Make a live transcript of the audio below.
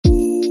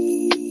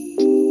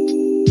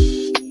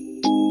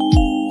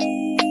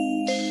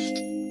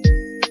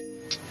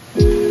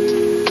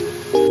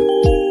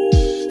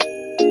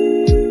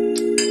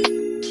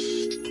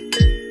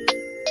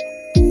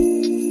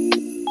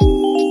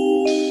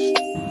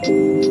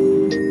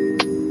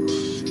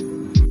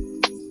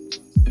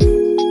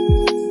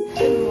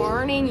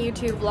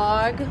YouTube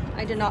vlog.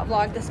 I did not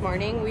vlog this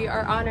morning. We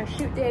are on a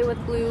shoot day with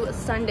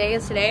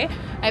Blusundaze today.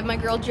 I have my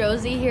girl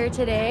Josie here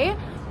today.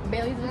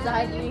 Bailey's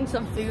inside eating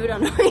some food. I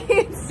don't know if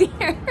you can see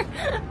her.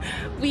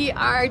 We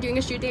are doing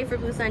a shoot day for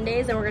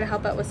Blusundaze and we're gonna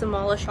help out with some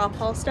mall shop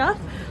haul stuff.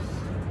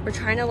 We're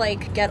trying to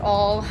like get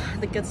all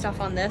the good stuff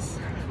on this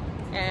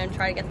and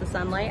try to get the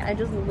sunlight. I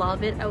just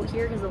love it out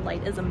here because the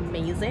light is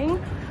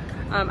amazing.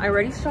 I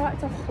already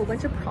shot a whole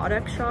bunch of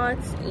product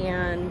shots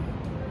and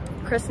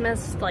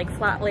Christmas like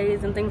flat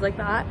lays and things like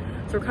that,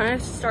 so we're kind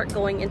of start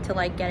going into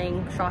like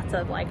getting shots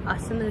of like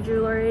us in the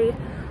jewelry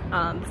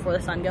before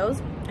the sun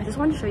goes. I just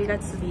wanted to show you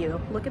guys the view.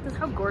 Look at this,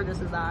 how gorgeous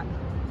is that?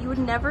 You would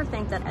never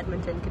think that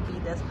Edmonton could be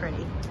this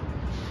pretty.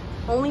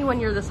 Only when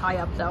you're this high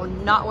up though,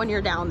 not when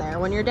you're down there.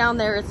 When you're down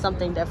there it's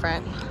something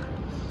different.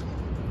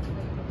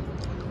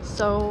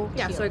 So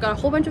yeah, so I got a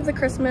whole bunch of the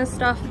Christmas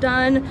stuff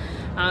done.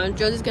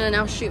 Josie's gonna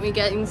now shoot me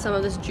getting some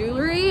of this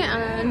jewelry,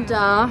 and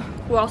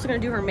we're also gonna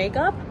do her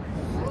makeup.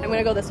 I'm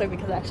gonna go this way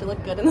because I actually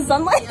look good in the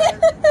sunlight.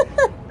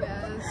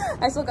 Yes.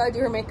 I still gotta do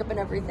her makeup and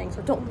everything,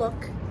 so don't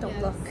look, don't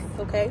look,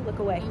 okay? Look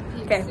away.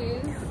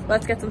 Okay,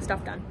 let's get some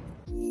stuff done.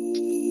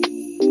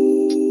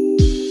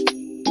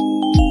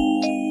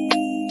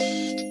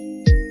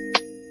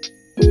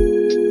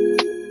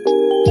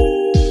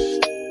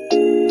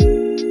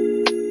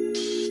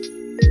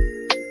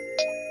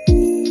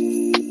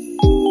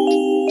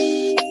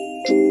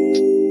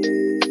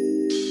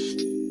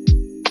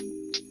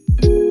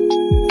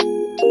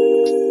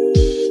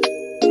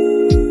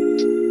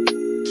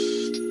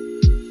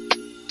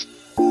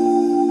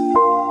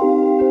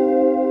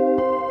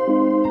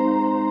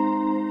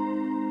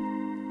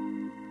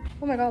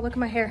 Oh my god, look at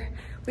my hair.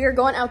 We are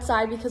going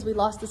outside because we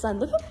lost the sun.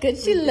 Look how good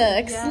she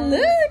looks.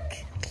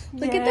 Yes.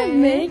 Look at the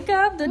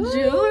makeup, the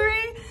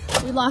jewelry.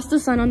 We lost the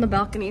sun on the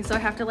balcony, so I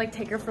have to like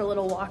take her for a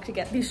little walk to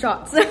get these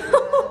shots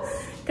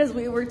because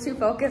we were too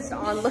focused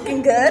on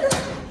looking good.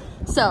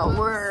 So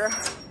we're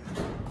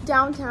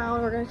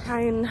downtown. We're gonna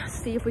try and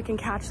see if we can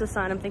catch the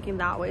sun. I'm thinking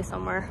that way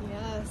somewhere.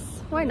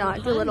 Yes. Why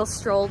not? Do a little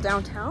stroll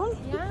downtown?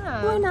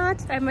 Yeah. Why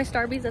not? I have my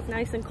Starbies that's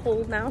nice and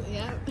cold now.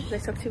 Yeah. They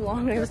took too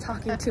long. I was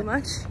talking too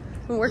much.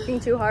 I'm working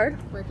too hard.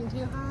 Working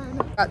too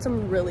hard. Got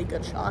some really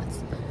good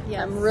shots.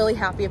 Yeah. I'm really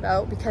happy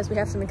about because we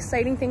have some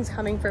exciting things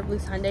coming for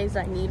Blusundaze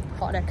that need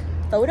product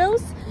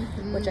photos,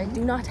 which I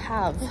do not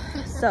have.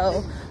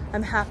 So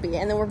I'm happy.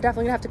 And then we're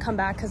definitely gonna have to come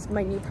back because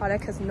my new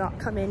product has not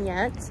come in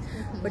yet,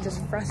 which is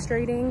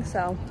frustrating.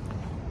 So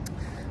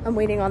I'm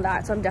waiting on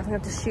that. So I'm definitely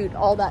have to shoot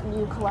all that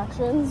new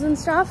collections and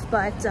stuff.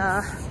 But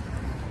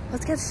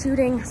let's get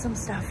shooting some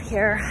stuff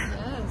here.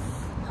 Yes.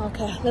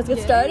 Okay, let's get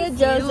started,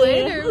 Josie. See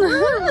you later.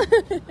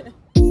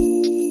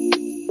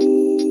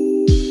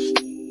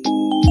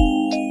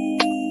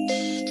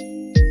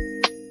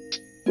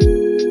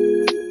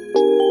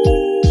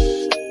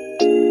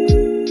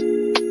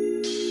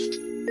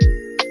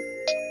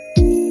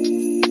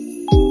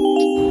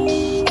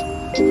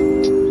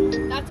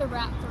 That's a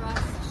wrap for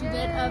us. She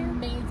did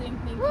amazing.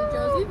 Thank you,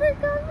 Josie, for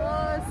coming.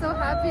 Oh, so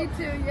happy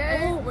to.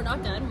 Yay. Oh, we're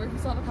not done. We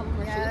still have a couple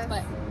more shoots,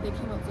 but they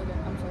came out so good.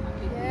 I'm so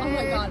happy. Yay. Oh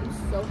my god,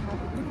 I'm so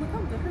happy. Look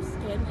how good her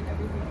skin and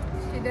everything.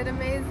 She did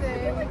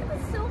amazing. Look at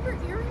the silver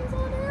earrings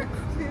on her.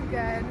 Too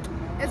good.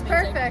 It's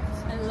amazing. Perfect.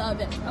 I love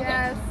it. Okay,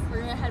 yes. We're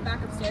gonna head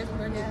back upstairs and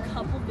we're gonna do a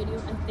couple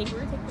videos. I think we're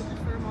gonna take pictures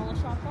for a mall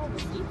shop haul. We'll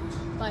see.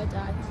 But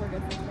I think we're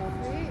good for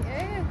today.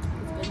 Yeah.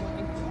 It's good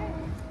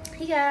morning.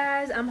 Hey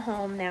guys, I'm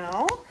home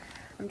now.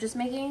 I'm just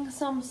making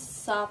some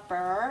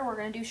supper. We're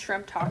gonna do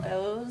shrimp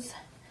tacos.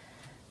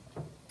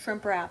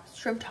 Shrimp wraps,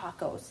 shrimp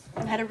tacos.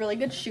 I had a really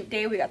good shoot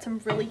day. We got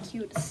some really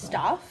cute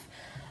stuff.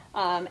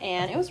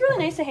 And it was really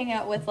nice to hang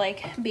out with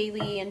like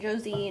Bailey and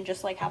Josie and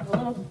just like have a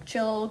little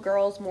chill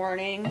girls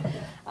morning.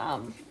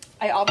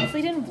 I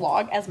obviously didn't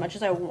vlog as much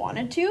as I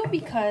wanted to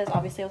because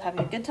obviously I was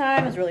having a good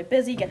time. I was really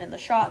busy getting the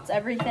shots,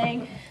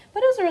 everything.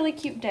 But it was a really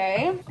cute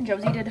day.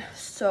 Josie did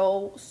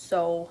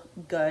so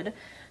good.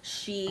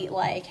 She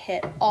like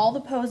hit all the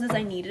poses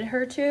I needed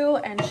her to,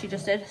 and she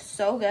just did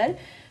so good.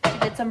 She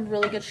did some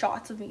really good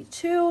shots of me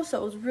too,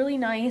 so it was really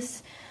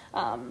nice.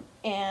 And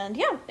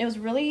yeah, it was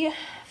really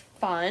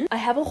fun. I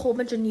have a whole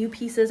bunch of new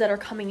pieces that are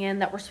coming in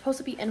that were supposed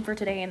to be in for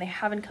today and they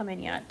haven't come in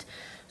yet.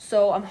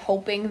 So I'm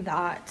hoping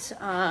that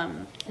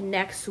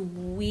next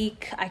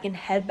week I can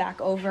head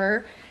back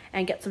over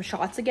and get some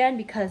shots again,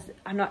 because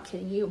I'm not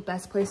kidding you,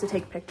 best place to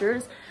take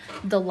pictures.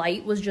 The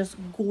light was just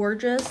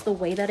gorgeous, the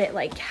way that it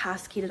like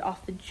cascaded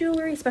off the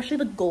jewelry, especially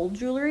the gold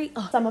jewelry.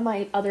 Some of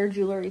my other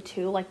jewelry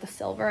too, like the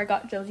silver. I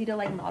got Josie to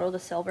like model the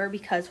silver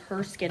because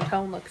her skin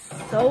tone looks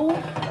so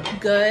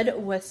good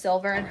with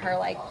silver and her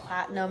like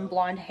platinum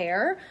blonde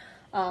hair.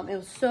 It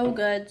was so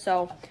good,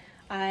 so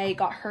I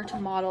got her to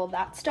model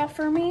that stuff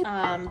for me.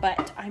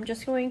 But I'm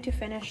just going to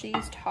finish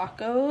these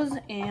tacos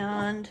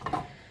and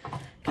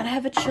gonna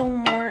have a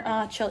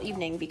chill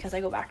evening because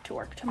I go back to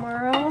work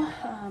tomorrow.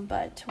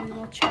 But we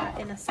will chat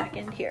in a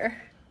second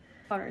here.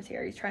 Connor's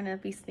here. He's trying to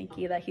be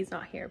sneaky that he's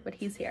not here, but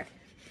he's here.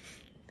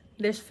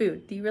 There's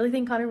food. Do you really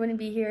think Connor wouldn't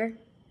be here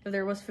if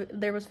there was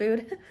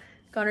food?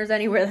 Connor's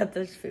anywhere that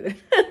there's food.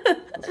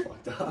 That's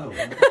fucked up.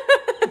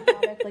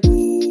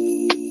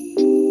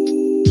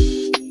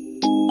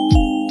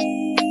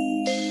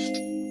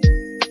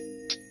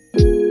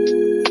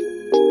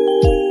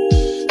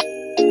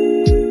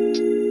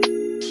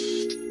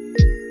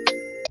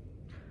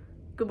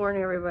 Good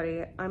morning,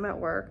 everybody. I'm at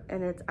work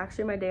and it's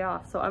actually my day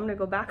off, so I'm gonna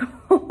go back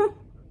home.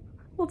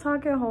 We'll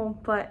talk at home,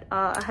 but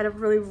I had a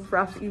really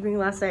rough evening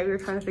last night. We were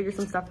trying to figure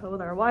some stuff out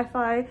with our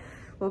Wi-Fi.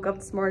 Woke up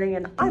this morning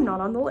and I'm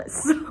not on the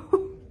list,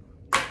 so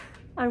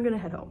I'm gonna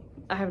head home.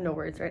 I have no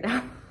words right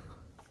now.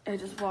 I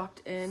just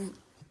walked in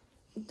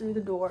through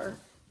the door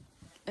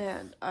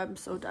and I'm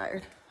so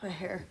tired. My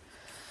hair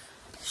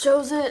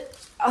shows it.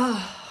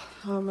 Oh,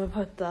 I'm gonna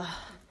put the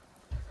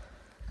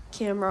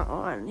camera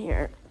on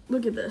here.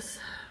 Look at this.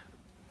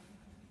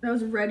 I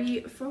was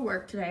ready for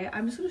work today.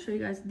 I'm just gonna show you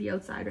guys the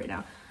outside right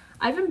now.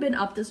 I haven't been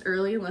up this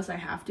early unless I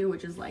have to,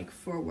 which is like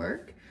for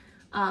work.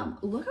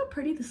 Look how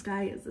pretty the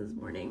sky is this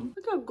morning.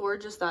 Look how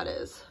gorgeous that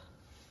is.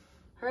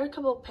 I had a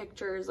couple of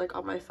pictures like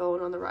on my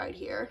phone on the ride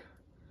here.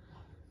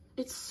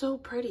 It's so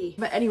pretty.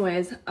 But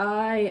anyways,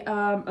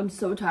 I'm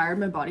so tired.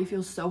 My body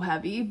feels so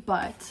heavy,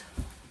 but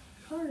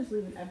I'll just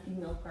leave an empty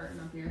milk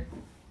carton up here.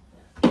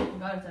 Yeah,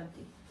 God, it's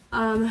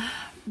empty.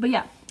 But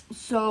yeah.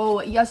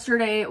 So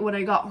yesterday when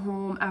I got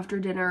home after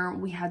dinner,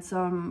 we had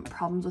some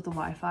problems with the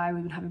Wi-Fi.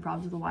 We've been having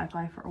problems with the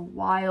Wi-Fi for a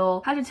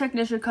while. Had a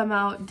technician come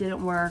out,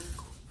 didn't work.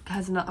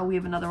 We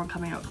have another one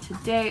coming out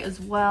today as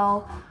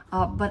well.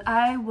 But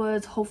I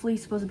was hopefully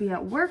supposed to be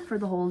at work for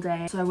the whole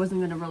day, so I wasn't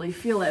gonna really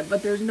feel it.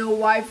 But there's no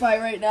Wi-Fi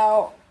right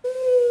now.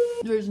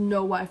 There's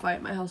no Wi-Fi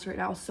at my house right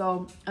now,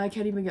 so I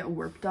can't even get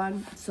work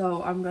done.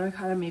 So I'm gonna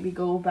kind of maybe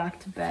go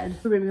back to bed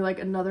for maybe like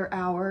another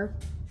hour.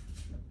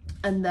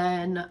 And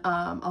then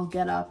I'll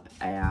get up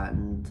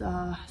and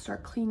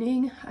start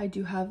cleaning. I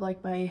do have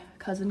like my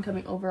cousin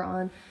coming over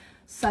on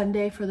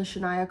Sunday for the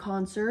Shania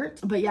concert.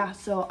 But yeah,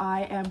 so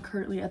I am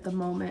currently at the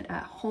moment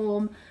at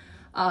home.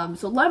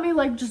 So let me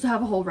like just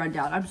have a whole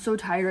rundown. I'm so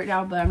tired right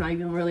now, but I'm not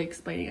even really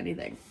explaining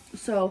anything.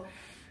 So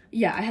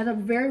yeah, I had a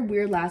very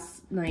weird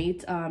last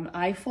night.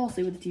 I fall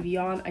asleep with the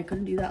TV on. I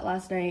couldn't do that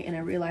last night, and I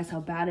realized how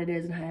bad it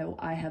is and how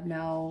I have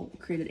now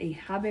created a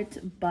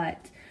habit.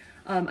 But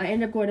I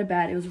ended up going to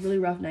bed. It was a really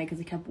rough night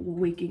because I kept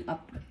waking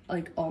up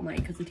like all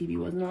night because the TV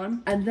wasn't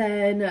on. And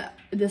then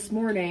this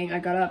morning I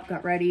got up,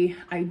 got ready.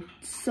 I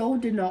so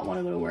did not want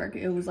to go to work.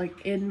 It was like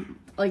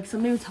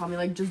somebody would tell me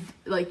like just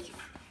like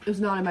it was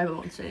not in my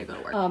bones today to go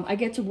to work. I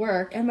get to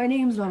work and my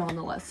name's not on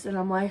the list and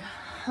I'm like,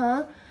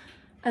 huh?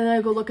 And then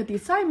I go look at the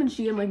assignment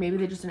sheet. I'm like, maybe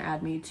they just didn't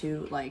add me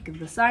to like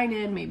the sign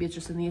in. Maybe it's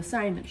just in the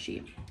assignment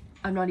sheet.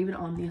 I'm not even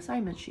on the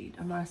assignment sheet.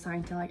 I'm not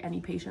assigned to like any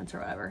patients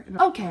or whatever.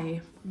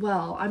 Okay,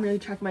 well, I'm gonna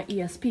check my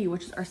ESP,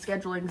 which is our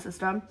scheduling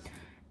system,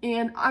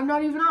 and I'm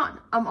not even on.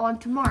 I'm on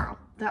tomorrow.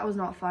 That was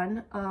not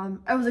fun.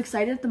 I was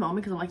excited at the moment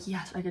because I'm like,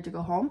 yes, I get to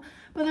go home.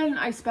 But then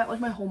I spent like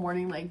my whole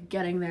morning like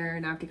getting there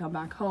and I have to come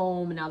back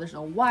home and now there's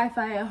no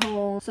Wi-Fi at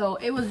home. So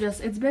it was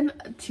just, it's been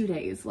 2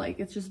 days. Like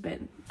it's just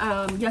been.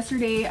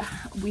 Yesterday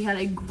we had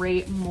a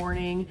great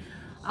morning.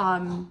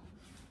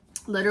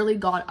 Literally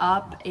got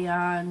up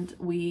and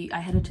I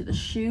headed to the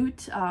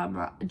shoot.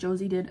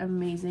 Josie did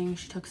amazing.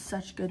 She took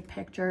such good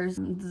pictures.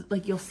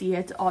 Like you'll see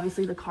it.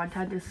 Obviously the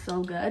content is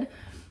so good.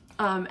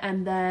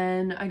 And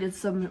then I did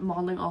some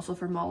modeling also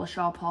for Mala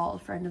Shaw Paul, a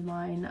friend of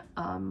mine,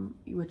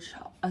 which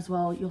as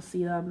well you'll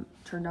see them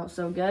turned out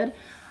so good.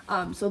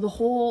 So the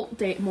whole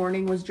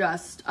morning was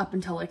just up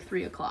until like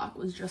 3 o'clock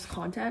was just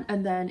content.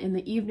 And then in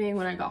the evening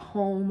when I got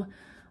home,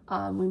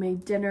 we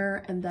made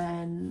dinner and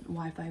then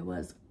Wi-Fi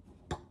was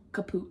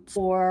kaput.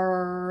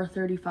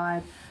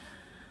 4:35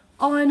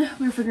 on.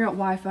 We were figuring out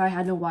Wi-Fi. I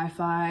had no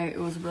Wi-Fi. It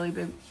was a really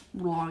big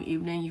long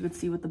evening. You could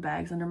see with the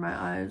bags under my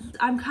eyes.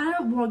 I'm kind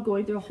of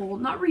going through a whole,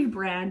 not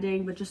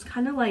rebranding, but just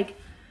kind of like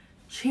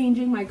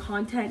changing my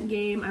content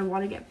game. I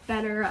want to get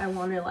better. I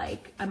want to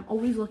like, I'm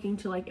always looking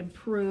to like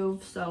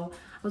improve. So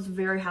I was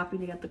very happy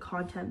to get the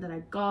content that I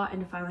got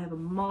and to finally have a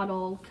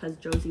model because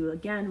Josie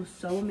again was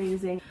so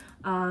amazing.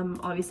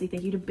 Obviously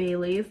thank you to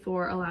Bailey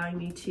for allowing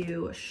me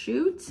to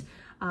shoot.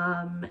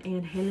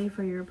 And Haley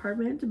for your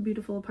apartment, a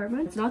beautiful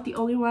apartment. It's not the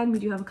only one, we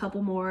do have a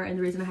couple more, and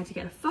the reason I had to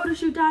get a photo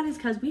shoot done is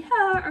because we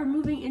are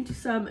moving into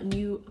some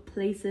new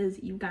places,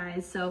 you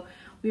guys. So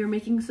we are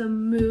making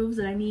some moves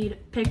and I need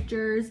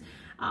pictures,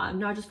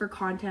 not just for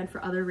content,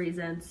 for other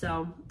reasons.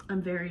 So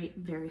I'm very,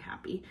 very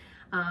happy.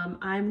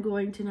 I'm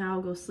going to now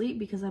go sleep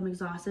because I'm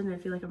exhausted and I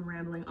feel like I'm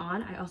rambling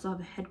on. I also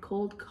have a head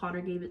cold. Connor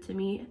gave it to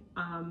me.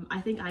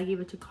 I think I gave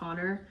it to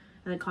Connor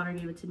and then Connor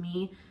gave it to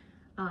me.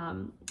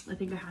 I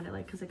think I had it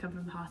like because I come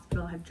from the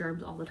hospital, I have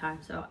germs all the time,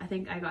 so I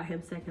think I got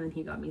him sick and then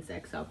he got me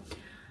sick. So,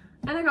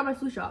 and I got my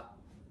flu shot,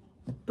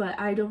 but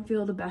I don't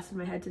feel the best in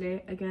my head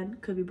today. Again,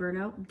 could be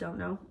burnout, don't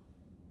know.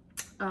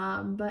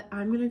 But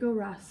I'm gonna go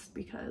rest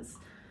because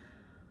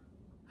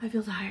I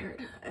feel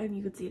tired and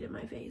you could see it in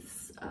my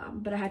face.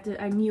 But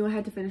I knew I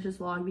had to finish this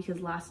vlog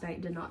because last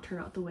night did not turn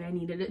out the way I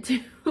needed it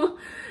to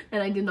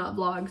and I did not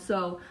vlog.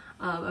 So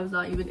I was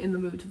not even in the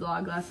mood to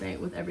vlog last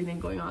night with everything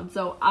going on.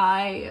 So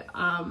I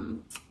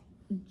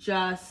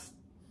just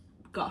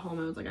got home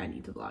and was like, I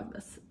need to vlog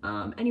this.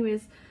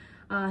 Anyways,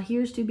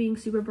 here's to being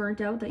super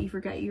burnt out that you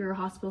forget your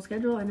hospital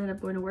schedule and end up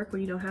going to work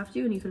when you don't have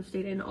to, and you could have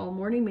stayed in all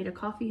morning, made a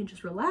coffee and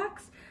just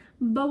relaxed,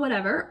 but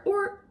whatever.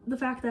 Or the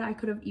fact that I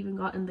could have even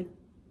gotten the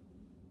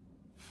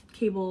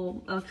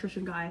cable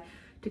electrician guy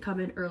to come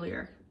in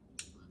earlier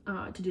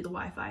to do the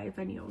Wi-Fi if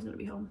I knew I was gonna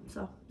be home.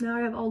 So now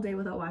I have all day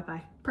without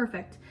Wi-Fi.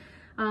 Perfect.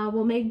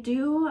 We'll make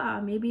do.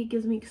 Maybe it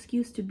gives me an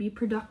excuse to be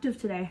productive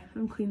today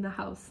and clean the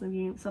house. I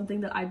mean, something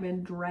that I've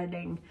been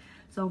dreading.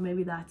 So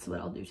maybe that's what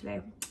I'll do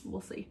today.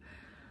 We'll see.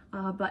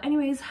 But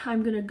anyways,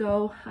 I'm gonna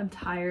go. I'm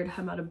tired.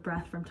 I'm out of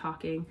breath from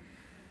talking.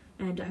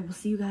 And I will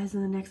see you guys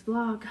in the next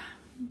vlog.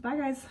 Bye,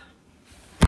 guys.